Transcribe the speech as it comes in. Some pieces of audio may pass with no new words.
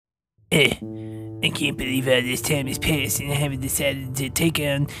Eh, I can't believe how this time has passed and I haven't decided to take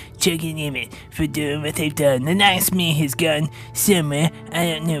on Chuck and Emmett for doing what they've done. The nice man has gone somewhere. I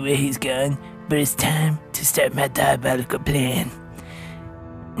don't know where he's gone, but it's time to start my diabolical plan.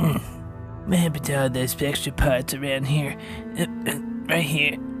 What happened to all those extra parts around here? Right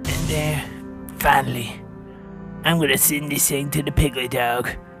here and there. Finally. I'm gonna send this thing to the Piglet Dog.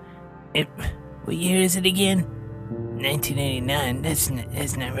 What year is it again? 1989. That's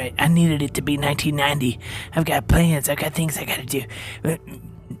not right. I needed it to be 1990. I've got plans. I've got things I gotta do.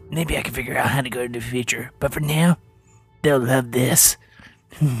 Maybe I can figure out how to go to the future. But for now, they'll love this.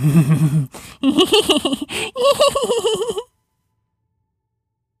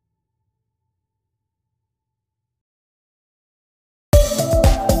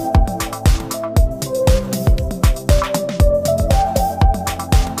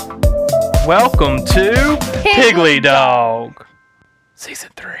 Welcome to Piggly Dog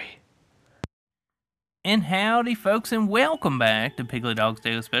Season 3. And howdy folks, and welcome back to Piggly Dog's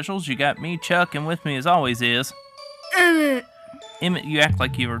Daily Specials. You got me, Chuck, and with me as always is Emmett. Emmett, you act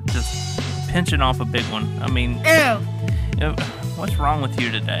like you were just pinching off a big one. I mean, what's wrong with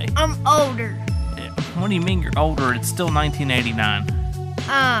you today? I'm older. What do you mean you're older? It's still 1989.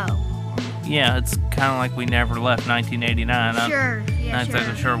 Oh. Yeah, it's kind of like we never left 1989. Sure. Yeah, Not sure.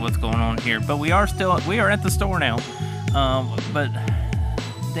 exactly sure what's going on here, but we are at the store now. But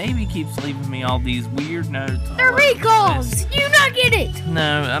Davey keeps leaving me all these weird notes. They're recalls. Do you not get it?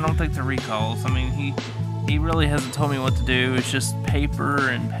 No, I don't think they're recalls. I mean, he really hasn't told me what to do. It's just paper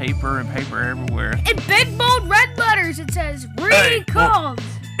and paper and paper everywhere. In big bold red letters, it says recalls.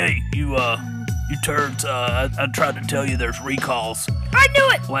 Hey, you turds, I tried to tell you there's recalls I knew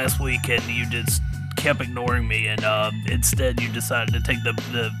it. last week and you just kept ignoring me and instead you decided to take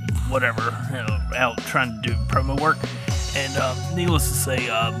the whatever out trying to do promo work. And needless to say,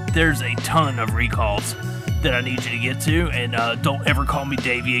 there's a ton of recalls that I need you to get to, and don't ever call me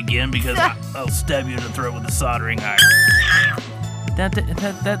Davey again because I'll stab you in the throat with a soldering iron.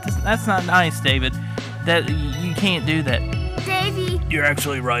 That's not nice, David. That you can't do that. Davey. You're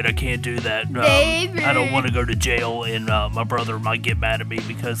actually right, I can't do that. Davey. I don't want to go to jail, and my brother might get mad at me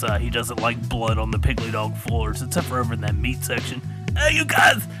because he doesn't like blood on the Piggly Dog floors, except for over in that meat section. Hey, you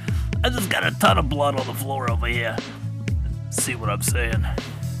guys! I just got a ton of blood on the floor over here. See what I'm saying?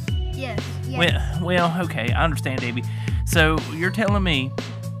 Yes. Well, okay, I understand, Davey. So you're telling me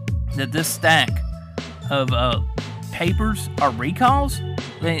that this stack of papers are recalls?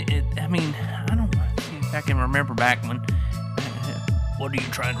 I mean, I don't see if I can remember back when. What are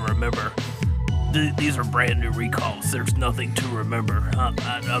you trying to remember? These are brand new recalls. There's nothing to remember.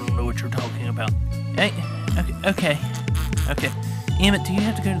 I don't know what you're talking about. Hey, okay. Emmett, do you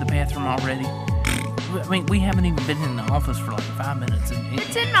have to go to the bathroom already? I mean, we haven't even been in the office for like 5 minutes.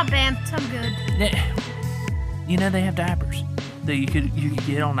 It's in my pants. I'm good. You know they have diapers that you could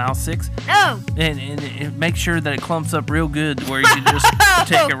get on aisle 6. No. And make sure that it clumps up real good where you can just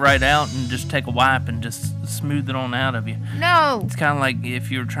take it right out and just take a wipe and just smooth it on out of you. No. It's kind of like if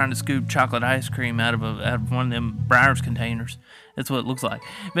you were trying to scoop chocolate ice cream out of one of them Breyers containers. That's what it looks like.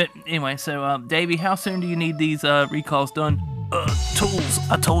 But anyway, so Davey, how soon do you need these recalls done? Tools.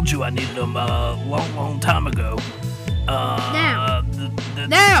 I told you I needed them long time ago. Now.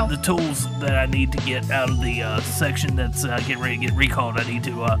 The tools that I need to get out of the section that's getting ready to get recalled, I need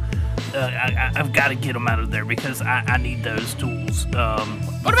to, I've got to get them out of there because I need those tools.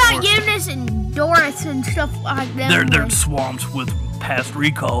 What about Eunice and Doris and stuff like that? They're swamped with past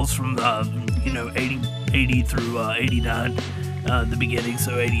recalls from, 80 through 89. The beginning,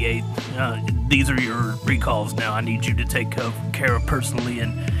 so 88. These are your recalls now. I need you to take care of personally,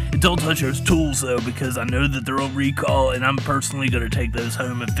 and don't touch those tools though, because I know that they're on recall, and I'm personally going to take those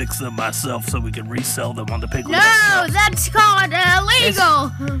home and fix them myself so we can resell them on the Piggly Dog. No, that's called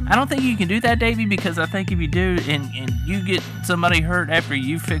illegal. I don't think you can do that, Davey, because I think if you do, and you get somebody hurt after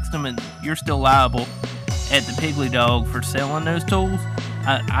you fixed them, and you're still liable at the Piggly Dog for selling those tools,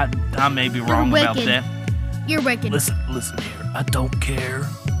 I may be wrong about that. You're wicked. Listen here. I don't care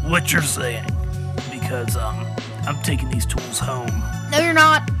what you're saying because I'm taking these tools home. No, you're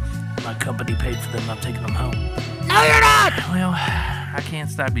not. My company paid for them. I'm taking them home. No, you're not. Well, I can't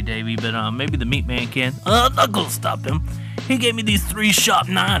stop you, Davey, but maybe the meat man can. I'm not gonna stop him. He gave me these 3 sharp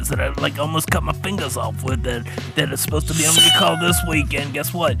knives that I almost cut my fingers off with. That is supposed to be on recall this week, and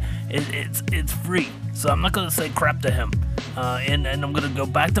guess what? It's free. So I'm not gonna say crap to him. And I'm gonna go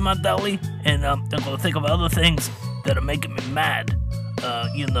back to my deli, and I'm gonna think of other things that are making me mad.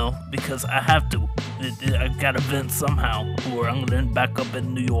 Because I have to. I've got to vent somehow, or I'm gonna end back up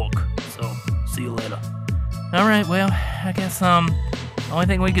in New York. So see you later. All right, well, I guess only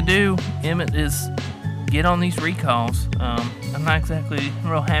thing we could do, Emmett, is get on these recalls. I'm not exactly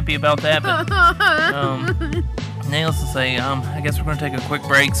real happy about that, but needless to say, I guess we're going to take a quick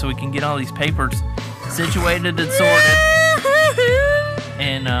break so we can get all these papers situated and sorted.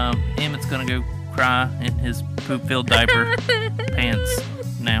 And Emmett's going to go cry in his poop-filled diaper pants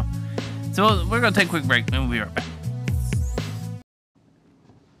now. So we're going to take a quick break, and we'll be right back.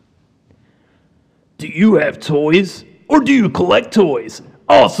 Do you have toys? Or do you collect toys?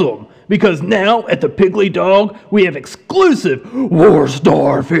 Awesome! Because now at the Piggly Dog, we have exclusive War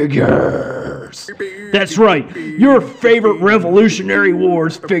Star figures! That's right, your favorite Revolutionary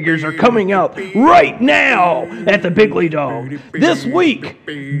Wars figures are coming out right now at the Piggly Dog. This week,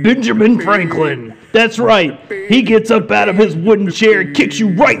 Benjamin Franklin. That's right, he gets up out of his wooden chair and kicks you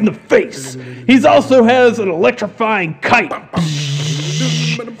right in the face. He also has an electrifying kite.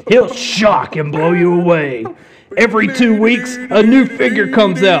 He'll shock and blow you away. Every 2 weeks, a new figure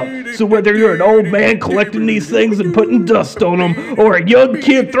comes out. So whether you're an old man collecting these things and putting dust on them, or a young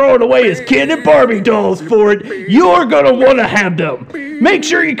kid throwing away his Ken and Barbie dolls for it, you're gonna want to have them. Make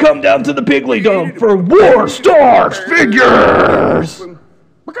sure you come down to the Piggly Dog for War Star figures!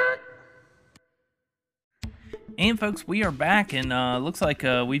 And folks, we are back, and looks like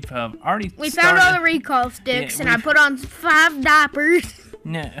we've already We found all the recall sticks, and I put on 5 diapers.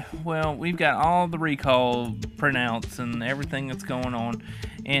 No, well, we've got all the recall printouts and everything that's going on,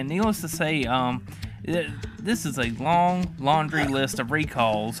 and needless to say, this is a long laundry list of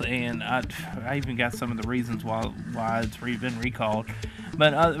recalls, and I even got some of the reasons why it's been recalled.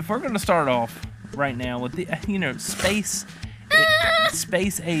 But if we're going to start off right now with the space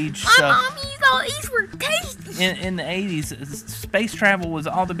age stuff. Mom, these were tasty. In the 80s, space travel was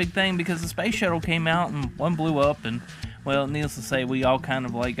all the big thing because the space shuttle came out and one blew up, and well, needless to say, we all kind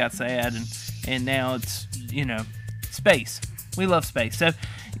of like got sad, and now it's space. We love space. So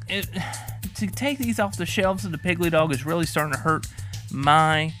to take these off the shelves of the Piggly Dog is really starting to hurt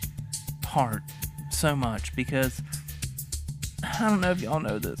my heart so much, because I don't know if y'all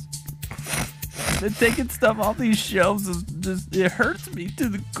know this, but taking stuff off these shelves is just, it hurts me to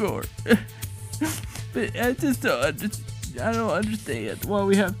the core. But I don't understand why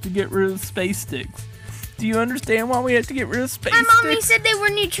we have to get rid of space sticks. Do you understand why we have to get rid of space sticks? My mommy said they were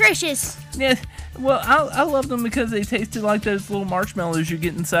nutritious. Yeah, well, I love them because they tasted like those little marshmallows you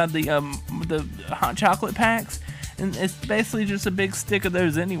get inside the hot chocolate packs, and it's basically just a big stick of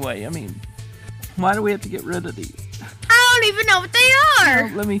those anyway. I mean, why do we have to get rid of these? I don't even know what they are.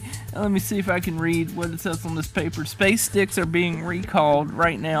 Well, let me see if I can read what it says on this paper. Space sticks are being recalled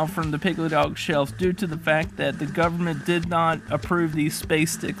right now from the Piggly Dog shelves due to the fact that the government did not approve these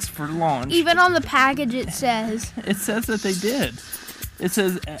space sticks for launch. Even on the package it says. It says that they did. It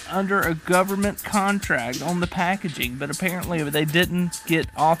says under a government contract on the packaging, but apparently they didn't get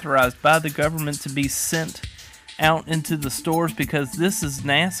authorized by the government to be sent out into the stores because this is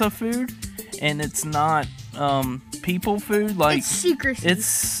NASA food and it's not people food. Like, it's secrecy.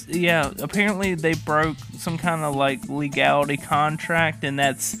 It's, yeah, apparently they broke some kind of like legality contract, and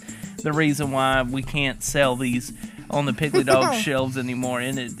that's the reason why we can't sell these on the Piggly Dog shelves anymore.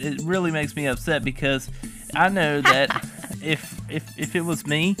 And it really makes me upset because I know that if it was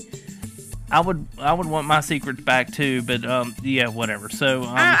me, I would want my secrets back too, but yeah, whatever. So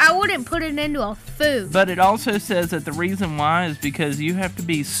I wouldn't put it into a food. But it also says that the reason why is because you have to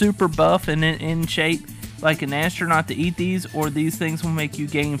be super buff and in shape like an astronaut to eat these, or these things will make you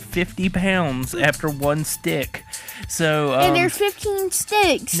gain 50 pounds after one stick. So and there's 15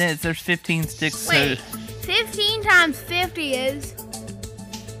 sticks. There's 15 sticks. Wait, 15 times 50 is.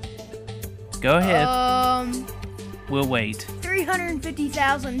 Go ahead. We'll wait.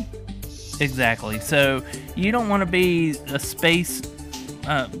 350,000. Exactly. So you don't want to be a space.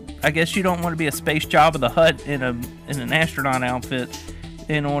 I guess you don't want to be a space Jabba the Hutt in an astronaut outfit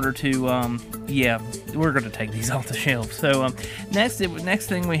in order to. Yeah, we're gonna take these off the shelf. So next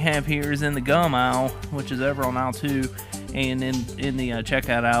thing we have here is in the gum aisle, which is over on aisle 2, and in the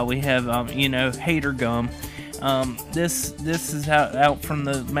checkout aisle we have Hater gum. This is out from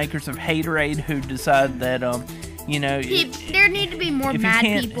the makers of Haterade, who decided that there need to be more mad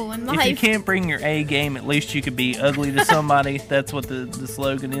people in life. If you can't bring your A game, at least you could be ugly to somebody. That's what the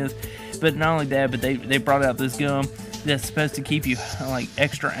slogan is. But not only that, but they brought out this gum that's supposed to keep you like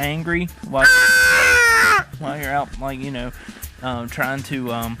extra angry while you're out, like trying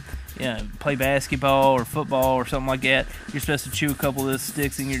to play basketball or football or something like that. You're supposed to chew a couple of those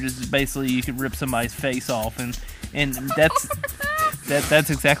sticks, and you're just basically, you could rip somebody's face off, and that's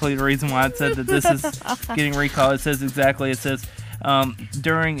exactly the reason why it said that this is getting recalled. It says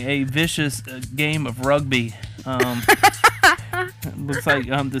during a vicious game of rugby, looks like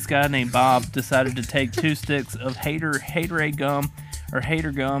this guy named Bob decided to take 2 sticks of Haterade gum or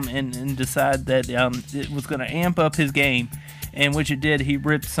Hater gum and decide that it was going to amp up his game. And which it did. He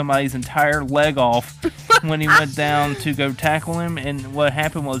ripped somebody's entire leg off when he went down to go tackle him. And what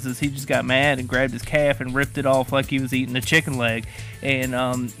happened was he just got mad and grabbed his calf and ripped it off like he was eating a chicken leg. And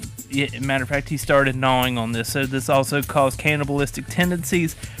matter of fact, he started gnawing on this. So this also caused cannibalistic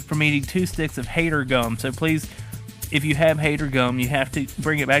tendencies from eating 2 sticks of Hater gum. So please, if you have Hater gum, you have to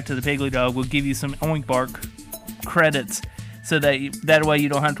bring it back to the Piggly Dog. We'll give you some Oink Bark credits. So that way you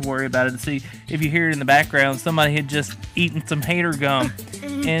don't have to worry about it. See, if you hear it in the background, somebody had just eaten some Hater gum,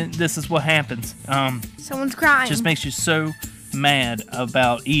 and this is what happens. Someone's crying. Just makes you so mad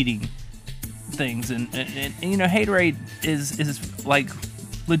about eating things, and you know, Haterade is like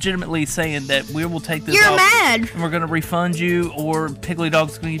legitimately saying that we will take this You're off mad. and we're going to refund you, or Piggly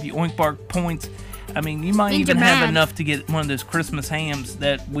Dog's going to give you Oink Bark points. I mean, you might Means even you're have mad. enough to get one of those Christmas hams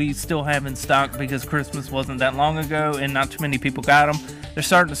that we still have in stock because Christmas wasn't that long ago and not too many people got them. They're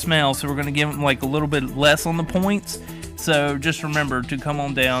starting to smell, so we're going to give them like a little bit less on the points. So just remember to come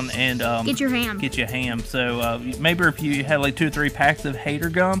on down and Get your ham. Get you a ham. So maybe if you had like 2 or 3 packs of Hater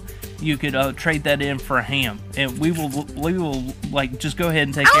gum, you could trade that in for a ham, and we will like just go ahead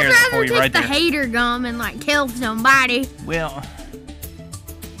and take care of it for you right the there. Hater gum and like kill somebody. Well,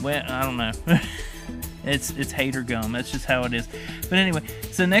 I don't know. It's Hater gum. That's just how it is. But anyway,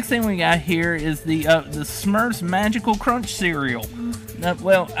 so next thing we got here is the Smurfs Magical Crunch cereal.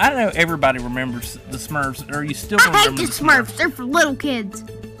 Well, I know everybody remembers the Smurfs, or you still I hate remember the Smurfs. They're for little kids.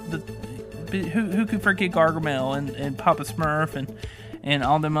 Who could forget Gargamel and Papa Smurf and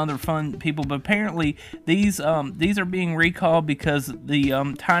all them other fun people? But apparently these are being recalled because the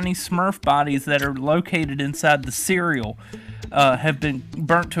tiny Smurf bodies that are located inside the cereal have been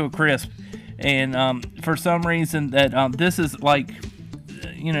burnt to a crisp. And for some reason that this is like,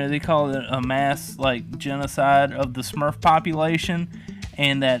 you know, they call it a mass like genocide of the Smurf population,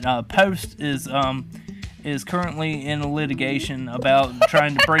 and that Post is currently in a litigation about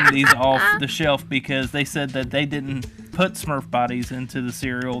trying to bring these off the shelf because they said that they didn't put Smurf bodies into the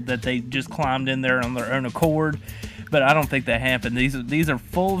cereal, that they just climbed in there on their own accord. But I don't think that happened. These are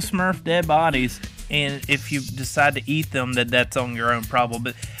full of Smurf dead bodies, and if you decide to eat them, that's on your own problem.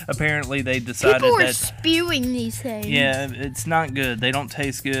 But apparently they decided People are that spewing these things. yeah, it's not good. They don't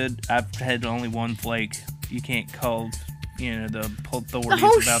taste good. I've had only one flake. You can't call, you know, the authorities The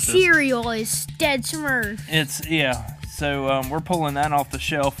whole about this. cereal is dead Smurf. Yeah. So we're pulling that off the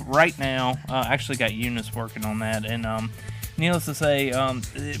shelf right now. Actually got Eunice working on that, and needless to say,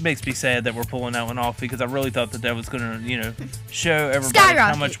 it makes me sad that we're pulling that one off because I really thought that was going to, you know, show everybody how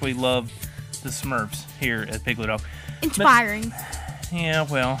Skyrocket. much we love the Smurfs here at Piggly Dog. Inspiring. Yeah,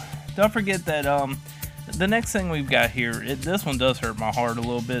 well, don't forget that the next thing we've got here, this one does hurt my heart a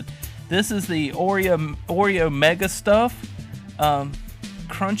little bit. This is the Oreo Mega Stuff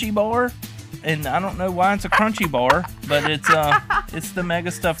Crunchy Bar, and I don't know why it's a crunchy bar, but it's the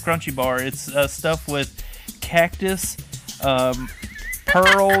Mega Stuff Crunchy Bar. It's stuffed with cactus,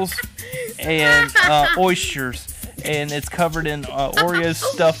 pearls, and oysters, and it's covered in Oreo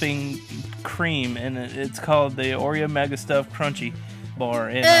stuffing cream, and it's called the Oreo Mega Stuffed Crunchy Bar.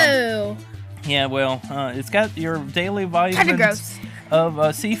 And, Ew. yeah, well, it's got your daily Kinda vitamins gross.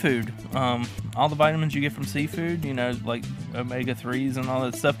 of seafood. All the vitamins you get from seafood, you know, like omega-3s and all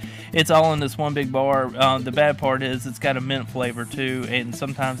that stuff. It's all in this one big bar. The bad part is it's got a mint flavor too, and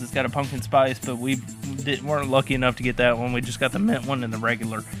sometimes it's got a pumpkin spice, but we weren't lucky enough to get that one. We just got the mint one and the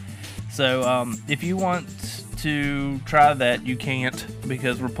regular. So if you want to try that, you can't,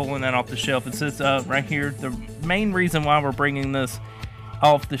 because we're pulling that off the shelf. It says right here, the main reason why we're bringing this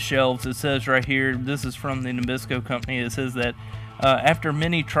off the shelves, it says right here, this is from the Nabisco company, it says that after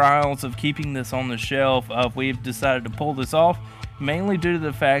many trials of keeping this on the shelf, we've decided to pull this off, mainly due to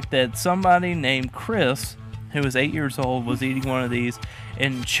the fact that somebody named Chris, who was 8 years old, was eating one of these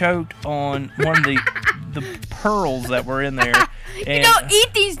and choked on one of the pearls that were in there. And, You don't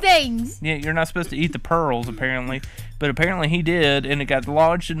eat these things. yeah, you're not supposed to eat the pearls, apparently. But apparently he did, and it got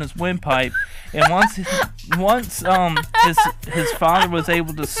lodged in his windpipe. And once his father was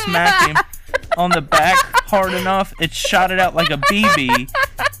able to smack him on the back hard enough, it shot it out like a BB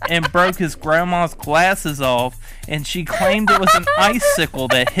and broke his grandma's glasses off. And she claimed it was an icicle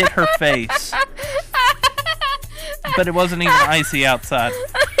that hit her face. But it wasn't even icy outside.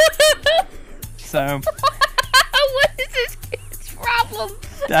 So What is this kid's problem?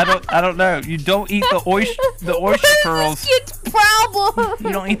 I don't know. You don't eat the oyster pearls. Kid's problem.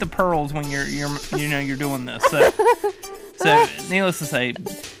 You don't eat the pearls when you're doing this. So needless to say,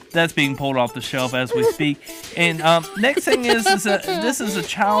 that's being pulled off the shelf as we speak. And next thing is this is a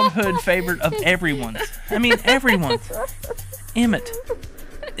childhood favorite of everyone's. I mean, everyone's. Emmett.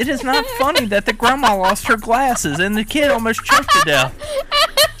 It is not funny that the grandma lost her glasses and the kid almost choked to death.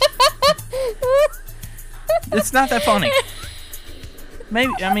 It's not that funny.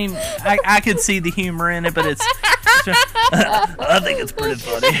 Maybe, I mean, I could see the humor in it, but it's I think it's pretty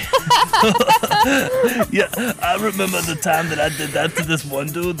funny. Yeah, I remember the time that I did that to this one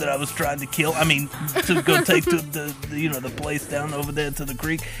dude that I was trying to kill. I mean, to go take to the place down over there to the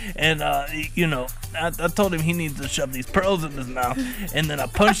creek, and I told him he needs to shove these pearls in his mouth, and then I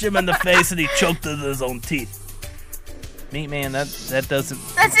punched him in the face, and he choked with his own teeth. Meat man, that doesn't.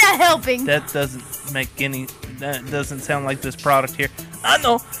 That's not helping. That doesn't make any. That doesn't sound like this product here. I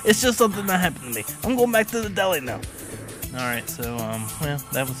know. It's just something that happened to me. I'm going back to the deli now. All right. So well,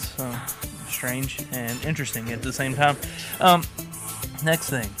 that was strange and interesting at the same time. Next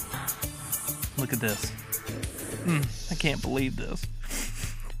thing. Look at this. I can't believe this.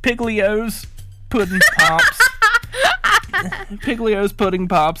 Piglio's Pudding Pops. Piglio's Pudding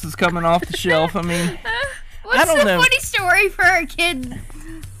Pops is coming off the shelf. I mean. What's the funny story for a kid?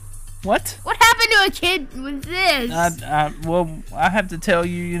 What? What happened to a kid with this? Well, I have to tell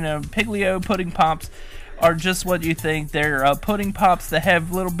you, Piglio Pudding Pops are just what you think. They're pudding pops that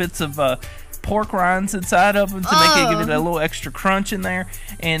have little bits of pork rinds inside of them to give it a little extra crunch in there.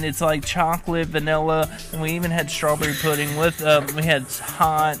 And it's like chocolate, vanilla, and we even had strawberry pudding with, we had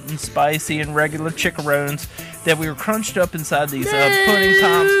hot and spicy and regular chicharrones that we were crunched up inside these pudding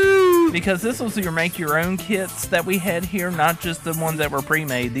pops. Because this was your make-your-own kits that we had here, not just the ones that were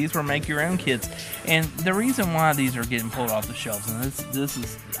pre-made. These were make-your-own kits. And the reason why these are getting pulled off the shelves, and this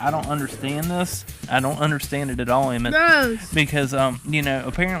is, I don't understand this. I don't understand it at all, Emmett. Gross. Because,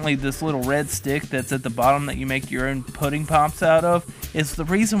 apparently this little red stick that's at the bottom that you make your own pudding pops out of is the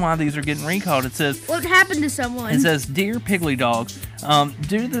reason why these are getting recalled. It says... What happened to someone? It says, Dear Piggly Dog,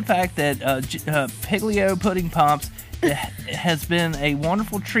 due to the fact that Piglio Pudding Pops has been a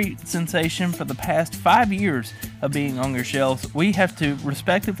wonderful treat sensation for the past 5 years of being on your shelves, we have to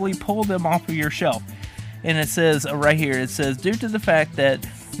respectively pull them off of your shelf. And it says right here, it says, due to the fact that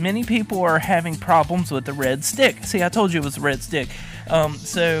many people are having problems with the red stick. See, I told you it was a red stick.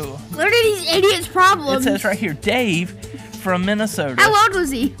 So... What are these idiots' problems? It says right here, Dave from Minnesota. How old was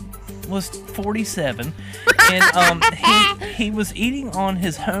he? Was 47, and he was eating on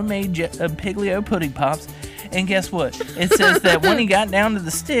his homemade Piglio Pudding Pops. And guess what? It says that when he got down to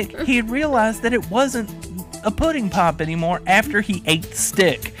the stick, he had realized that it wasn't a pudding pop anymore after he ate the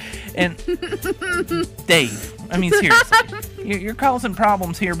stick. And Dave, I mean seriously, you're causing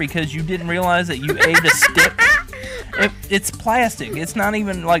problems here because you didn't realize that you ate a stick. It's plastic. It's not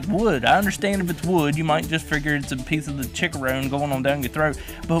even like wood. I understand if it's wood, you might just figure it's a piece of the chicharrone going on down your throat.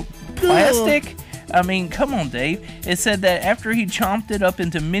 But plastic? I mean, come on, Dave. It said that after he chomped it up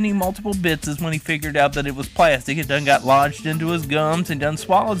into many multiple bits is when he figured out that it was plastic. It done got lodged into his gums and done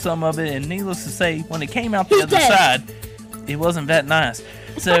swallowed some of it. And needless to say, when it came out the other side, it wasn't that nice.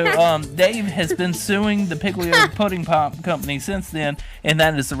 So Dave has been suing the Piglio Pudding Pop Company since then, and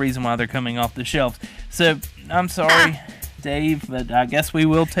that is the reason why they're coming off the shelves. So I'm sorry, Dave, but I guess we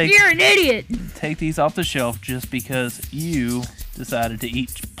will You're an idiot. take these off the shelf just because you decided to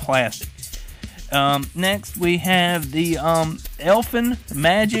eat plastic. Next, we have the Elfin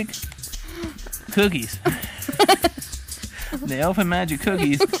Magic Cookies. The Elfin Magic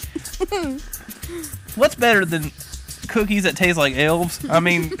Cookies. What's better than cookies that taste like elves? I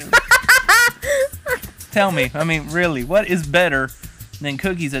mean, tell me. I mean, really, what is better than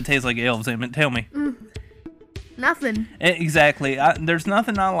cookies that taste like elves? Emmett, tell me. Nothing. Exactly. There's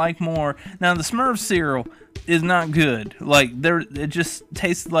nothing I like more. Now, the Smurf cereal is not good. Like, it just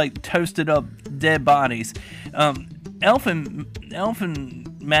tastes like toasted up dead bodies. Elfin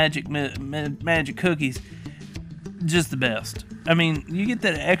Magic Cookies, just the best. I mean, you get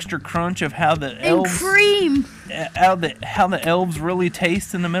that extra crunch of how the elves cream. How the elves really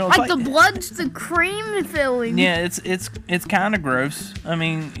taste in the middle. Like the blood's the cream filling. Yeah, it's kind of gross. I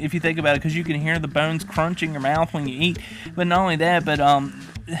mean, if you think about it, because you can hear the bones crunch in your mouth when you eat. But not only that, but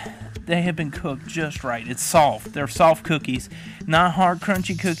they have been cooked just right. It's soft. They're soft cookies, not hard,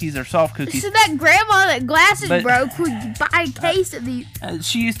 crunchy cookies. They're soft cookies. So that grandma that glasses broke would buy a case of these.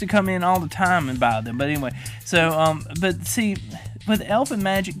 She used to come in all the time and buy them. But anyway, so but see, with Elfin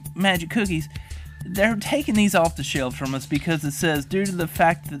Magic Cookies, they're taking these off the shelves from us because it says due to the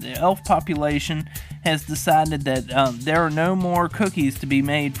fact that the elf population has decided that there are no more cookies to be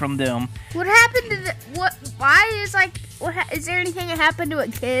made from them. What happened to the what? Why is like? Is there anything that happened to a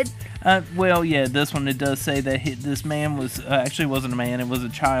kid? Well, yeah, this one, it does say that this man was, actually wasn't a man, it was a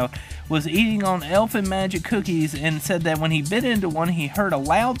child, was eating on Elfin Magic cookies and said that when he bit into one, he heard a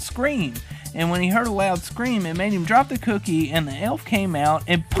loud scream. And when he heard a loud scream, it made him drop the cookie, and the elf came out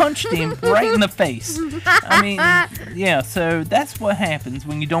and punched him right in the face. I mean, yeah, so that's what happens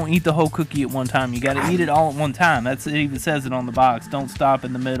when you don't eat the whole cookie at one time. You got to eat it all at one time. It even says it on the box. Don't stop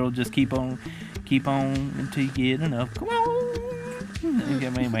in the middle. Just keep on until you get enough. Come on.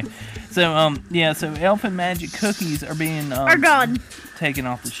 Anyway, so yeah, so Elfin Magic cookies are being Are gone. taken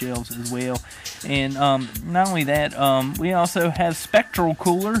off the shelves as well. And not only that, we also have Spectral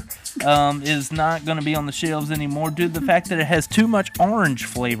Cooler is not going to be on the shelves anymore due to the fact that it has too much orange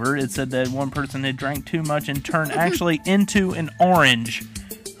flavor. It said that one person had drank too much and turned actually into an orange.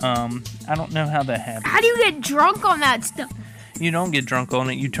 I don't know how that happened. How do you get drunk on that stuff? You don't get drunk on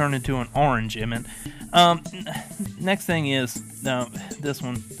it, you turn into an orange, Emmett. Next thing is, no, this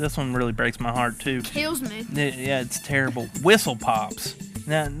one really breaks my heart too. Kills me. Yeah, it's terrible. Whistle Pops.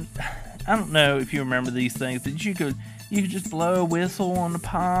 Now, I don't know if you remember these things, but you could just blow a whistle on the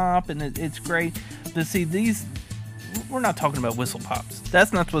pop, and it's great. But see, we're not talking about Whistle Pops.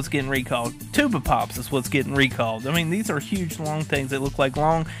 That's not what's getting recalled. Tuba Pops is what's getting recalled. I mean, these are huge, long things that look like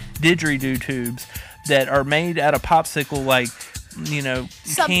long didgeridoo tubes that are made out of popsicle, like, you know,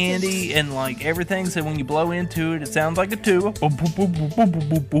 candy and like everything. So when you blow into it, it sounds like a tuba,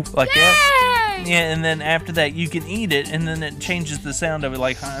 like that. Yeah, and then after that, you can eat it, and then it changes the sound of it,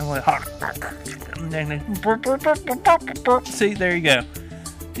 like. See, there you go.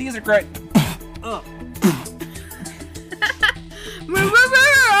 These are great.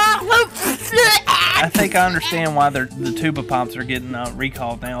 I think I understand why the Tuba Pops are getting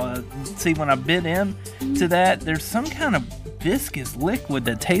recalled now. See, when I bit into that, there's some kind of viscous liquid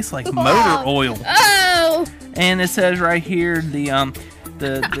that tastes like motor oil. Oh! And it says right here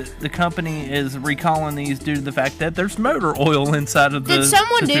the company is recalling these due to the fact that there's motor oil inside of the Did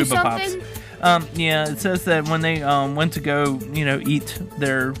someone do Tuba Pops. something? Yeah, it says that when they went to go, eat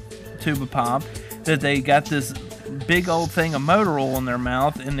their Tuba Pop, that they got this big old thing of motor oil in their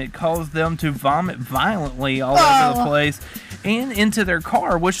mouth, and it caused them to vomit violently all over the place and into their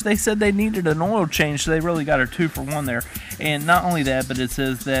car, which they said they needed an oil change, so they really got a 2-for-1 there. And not only that, but it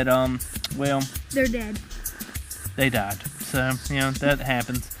says that, well, they're dead. They died. So, that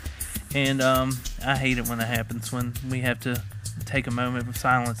happens. And I hate it when that happens, when we have to take a moment of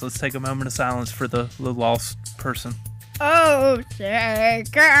silence. Let's take a moment of silence for the lost person. Oh,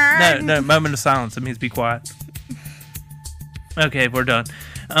 second. No, moment of silence. It means be quiet. Okay, we're done.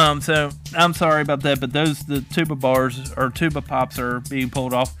 So I'm sorry about that, but the Tuba bars or Tuba Pops are being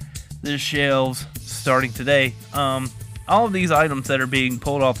pulled off the shelves starting today. All of these items that are being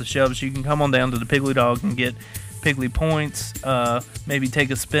pulled off the shelves, you can come on down to the Piggly Dog and get Piggly points. Maybe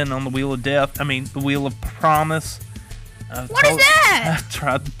take a spin on the Wheel of Death. I mean, the Wheel of Promise. What is that? I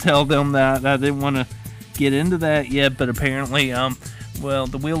tried to tell them that I didn't want to get into that yet, but apparently, well,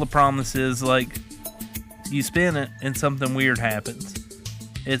 the Wheel of Promise is like, you spin it and something weird happens.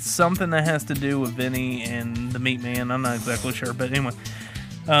 It's something that has to do with Vinny and the Meat Man. I'm not exactly sure, but anyway,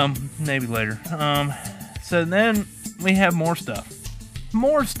 maybe later. So then we have more stuff.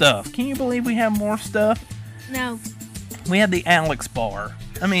 More stuff. Can you believe we have more stuff? No. We have the Alex bar.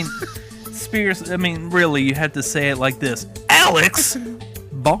 I mean, seriously, really, you have to say it like this. Alex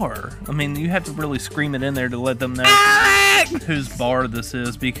bar. I mean, you have to really scream it in there to let them know whose bar this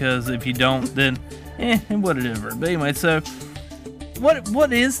is, because if you don't, then whatever. But anyway, so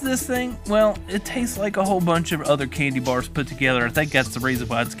what is this thing? Well, it tastes like a whole bunch of other candy bars put together. I think that's the reason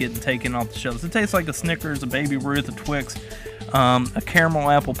why it's getting taken off the shelves. It tastes like a Snickers, a Baby Ruth, a Twix, a caramel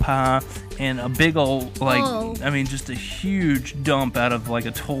apple pie, and a big old, just a huge dump out of like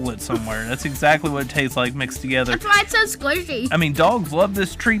a toilet somewhere. That's exactly what it tastes like mixed together. That's why it's so squishy. I mean, dogs love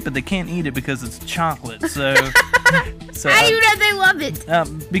this treat, but they can't eat it because it's chocolate. So, how do you know they love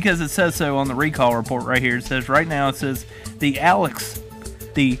it? Because it says so on the recall report right here. It says right now, it says the Alex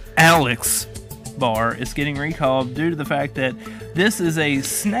bar is getting recalled due to the fact that this is a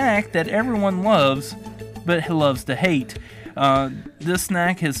snack that everyone loves, but loves to hate. This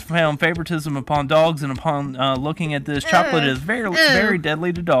snack has found favoritism upon dogs, and upon looking at this, chocolate is very, very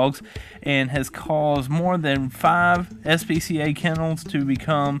deadly to dogs, and has caused more than 5 SPCA kennels to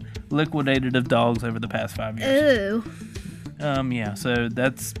become liquidated of dogs over the past 5 years. Ew. Yeah, so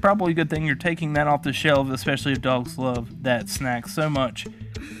that's probably a good thing you're taking that off the shelf, especially if dogs love that snack so much.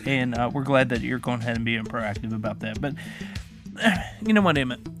 And we're glad that you're going ahead and being proactive about that. But you know what,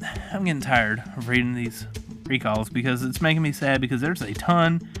 Emmett? I'm getting tired of reading these recalls because it's making me sad, because there's a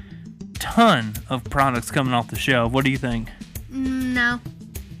ton of products coming off the shelf. What do you think? No.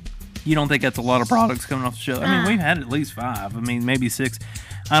 You don't think that's a lot of products coming off the shelf? I mean, we've had at least 5. I mean, maybe 6.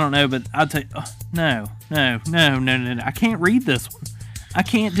 I don't know, but I'll tell you, no. I can't read this one. I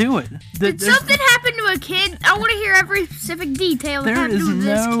can't do it. Did something happen to a kid? I want to hear every specific detail that happened to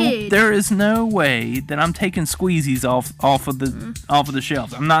this kid. There is no way that I'm taking squeezies off of the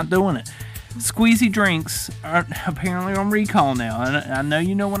shelves. I'm not doing it. Squeezy drinks are apparently on recall now, and I know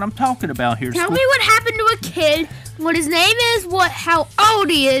you know what I'm talking about here. Tell me what happened to a kid, what his name is, how old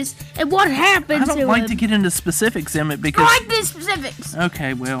he is, and what happened to him. I don't like to get into specifics, Emmett, because I like the specifics.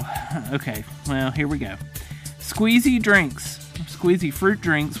 Okay, well, here we go. Squeezy drinks. Squeezy fruit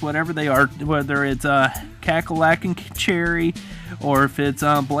drinks, whatever they are, whether it's Cackalack Cherry, or if it's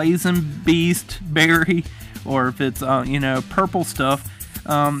Blazing Beast Berry, or if it's purple stuff,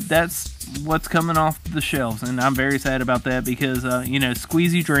 that's what's coming off the shelves, and I'm very sad about that because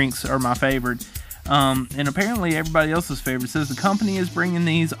Squeezy drinks are my favorite, and apparently everybody else's favorite. Says the company is bringing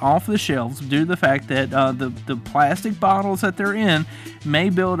these off the shelves due to the fact that the plastic bottles that they're in may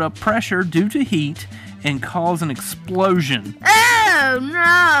build up pressure due to heat and cause an explosion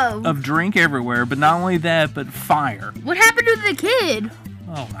of drink everywhere. But not only that, but fire. What happened to the kid?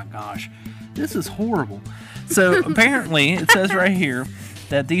 Oh my gosh, this is horrible. So apparently it says right here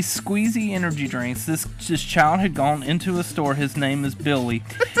that these Squeezy energy drinks, this child had gone into a store. His name is Billy.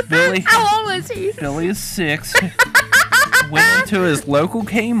 How old is he? Billy is 6. Went into his local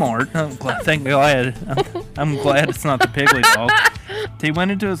Kmart. I'm glad it's not the Piggly Dog. He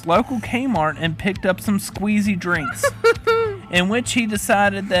went into his local Kmart and picked up some Squeezy drinks, in which he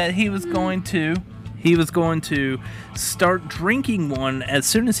decided that he was going to start drinking one as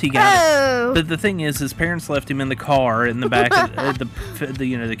soon as he got it. But the thing is, his parents left him in the car in the back of the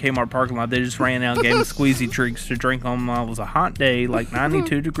Kmart parking lot. They just ran out and gave him Squeezy drinks to drink on while it was a hot day, like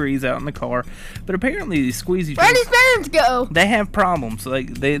 92 degrees out in the car. But apparently these Squeezy Where did drinks, his parents go? they have problems.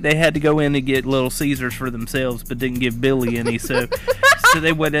 Like they had to go in and get Little Caesars for themselves, but didn't give Billy any. So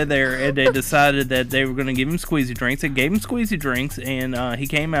they went in there and they decided that they were going to give him Squeezy drinks. They gave him Squeezy drinks, and he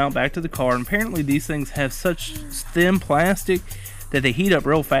came out back to the car. And apparently these things have such thin plastic that they heat up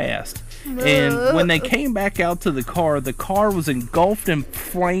real fast. And when they came back out to the car was engulfed in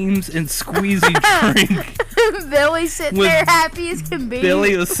flames and Squeezy drink. Billy's sitting there happy as can be.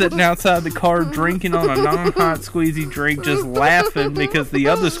 Billy was sitting outside the car drinking on a non-hot Squeezy drink, just laughing because the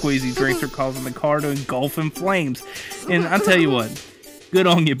other Squeezy drinks are causing the car to engulf in flames. And I tell you what, good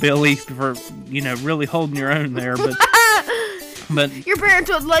on you, Billy, for really holding your own there. But your parents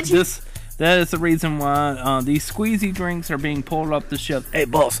would let you. That is the reason why these Squeezy drinks are being pulled off the shelf. Hey,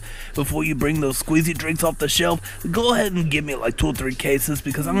 boss, before you bring those Squeezy drinks off the shelf, go ahead and give me like 2 or 3 cases,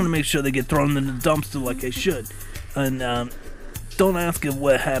 because I'm going to make sure they get thrown in the dumpster like they should. And don't ask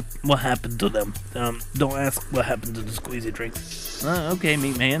what happened to them. Don't ask what happened to the Squeezy drinks. Okay,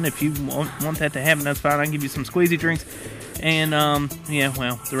 meat man, if you want that to happen, that's fine. I'll give you some Squeezy drinks. And,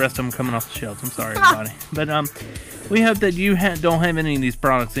 the rest of them coming off the shelves. I'm sorry, everybody. But, we hope that you don't have any of these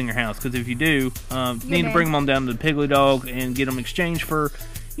products in your house, because if you do, need to bring them on down to the Piggly Dog and get them exchanged for,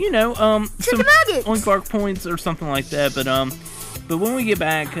 some Oink Bark points or something like that. But when we get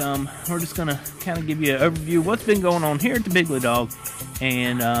back, we're just going to kind of give you an overview of what's been going on here at the Piggly Dog,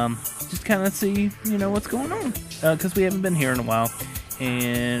 and just kind of see, what's going on, because we haven't been here in a while.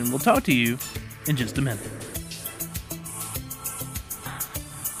 And we'll talk to you in just a minute.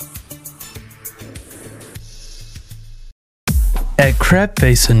 At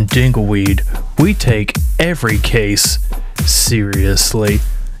Crabface and Dingleweed, we take every case seriously.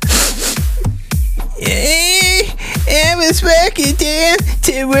 I was walking down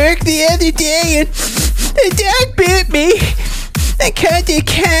to work the other day and the dog bit me. I called the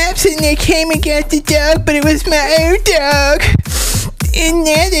cops and they came and got the dog, but it was my own dog. And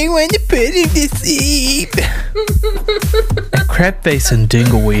now they want to put him to sleep. At Crabface and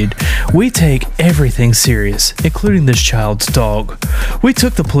Dingleweed, we take everything serious, including this child's dog. We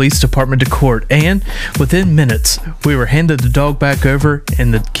took the police department to court, and within minutes, we were handed the dog back over,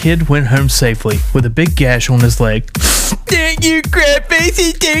 and the kid went home safely with a big gash on his leg. Thank you, Crabface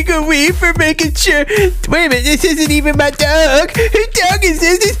and Dingleweed, for making sure. Wait a minute, this isn't even my dog. Whose dog is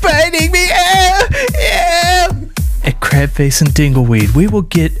this? It's biting me. Ow! Ow! At Crabface and Dingleweed, we will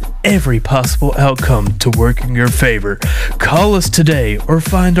get every possible outcome to work in your favor. Call us today or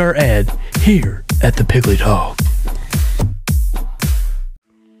find our ad here at the Piggly Dog.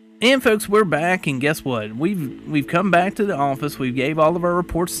 And folks, we're back, and guess what? We've come back to the office. We gave all of our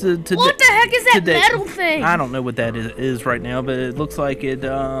reports to what the heck is that metal thing? I don't know what that is right now, but it looks like it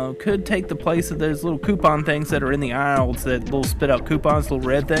could take the place of those little coupon things that are in the aisles, that little spit out coupons, little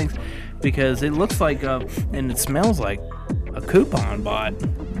red things, because it looks like and it smells like A coupon bot?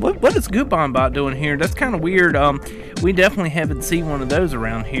 What is Coupon Bot doing here? That's kind of weird. We definitely haven't seen one of those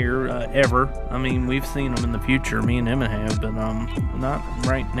around here ever. I mean, we've seen them in the future, me and Emma have, but not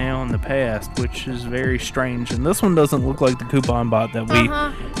right now in the past, which is very strange. And this one doesn't look like the Coupon Bot that we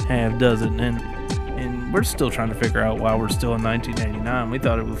have, does it? And we're still trying to figure out why we're still in 1989. We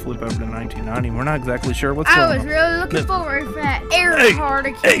thought it would flip over to 1990. We're not exactly sure what's going on. I was really looking forward for that Earhart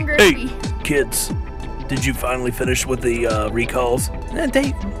of King Griffey. Kids, did you finally finish with the recalls?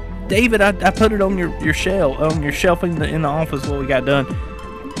 David, I put it on your shelf in the office while we got done.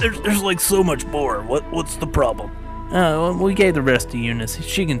 There's like so much more. What's the problem? We gave the rest to Eunice.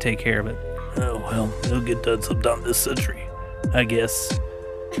 She can take care of it. Oh well, it'll get done sometime this century, I guess.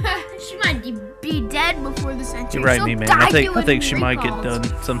 She might be dead before the century. You're right, She'll man. die I think doing she might get recalls.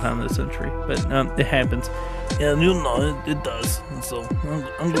 done sometime this century, but it happens. Yeah, you'll know it does. And so I'm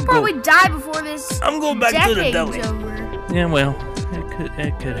She'll gonna probably go. die before this. I'm going back to the decade's deli. over. Yeah, well,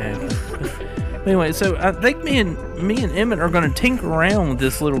 it could happen. But anyway, so I think me and Emmett are going to tinker around with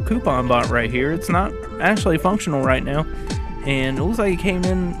this little coupon bot right here. It's not actually functional right now, and it looks like it came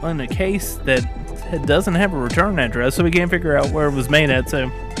in a case that it doesn't have a return address, so we can't figure out where it was made at.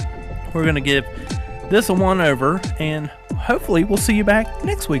 So we're going to give this a one over, and hopefully we'll see you back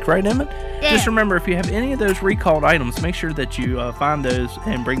next week, right, Emmett? Yeah. Just remember, if you have any of those recalled items, make sure that you find those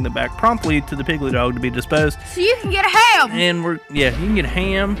and bring them back promptly to the Piggly Dog to be disposed. So you can get a ham. And you can get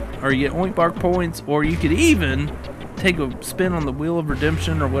ham, or you get Oink Bark points, or you could even take a spin on the Wheel of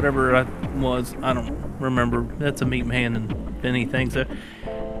Redemption or whatever it was. I don't remember. That's a Meat Man and Benny thing. So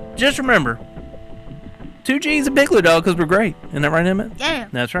just remember, 2 G's a Piggly Dog because we're great. Isn't that right, Emmett? Yeah.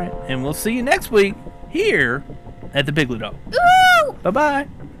 That's right. And we'll see you next week here at the Piggly Dog. Woo! Bye-bye.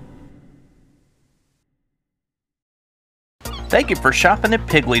 Thank you for shopping at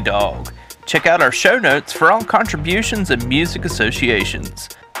Piggly Dog. Check out our show notes for all contributions and music associations.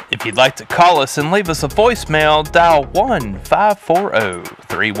 If you'd like to call us and leave us a voicemail, dial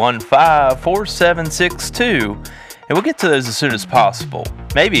 1-540-315-4762, and we'll get to those as soon as possible.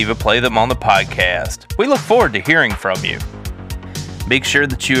 Maybe even play them on the podcast. We look forward to hearing from you. Make sure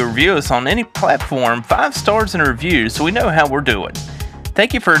that you review us on any platform, 5 stars and a review, so we know how we're doing.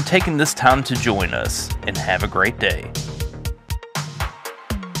 Thank you for taking this time to join us, and have a great day.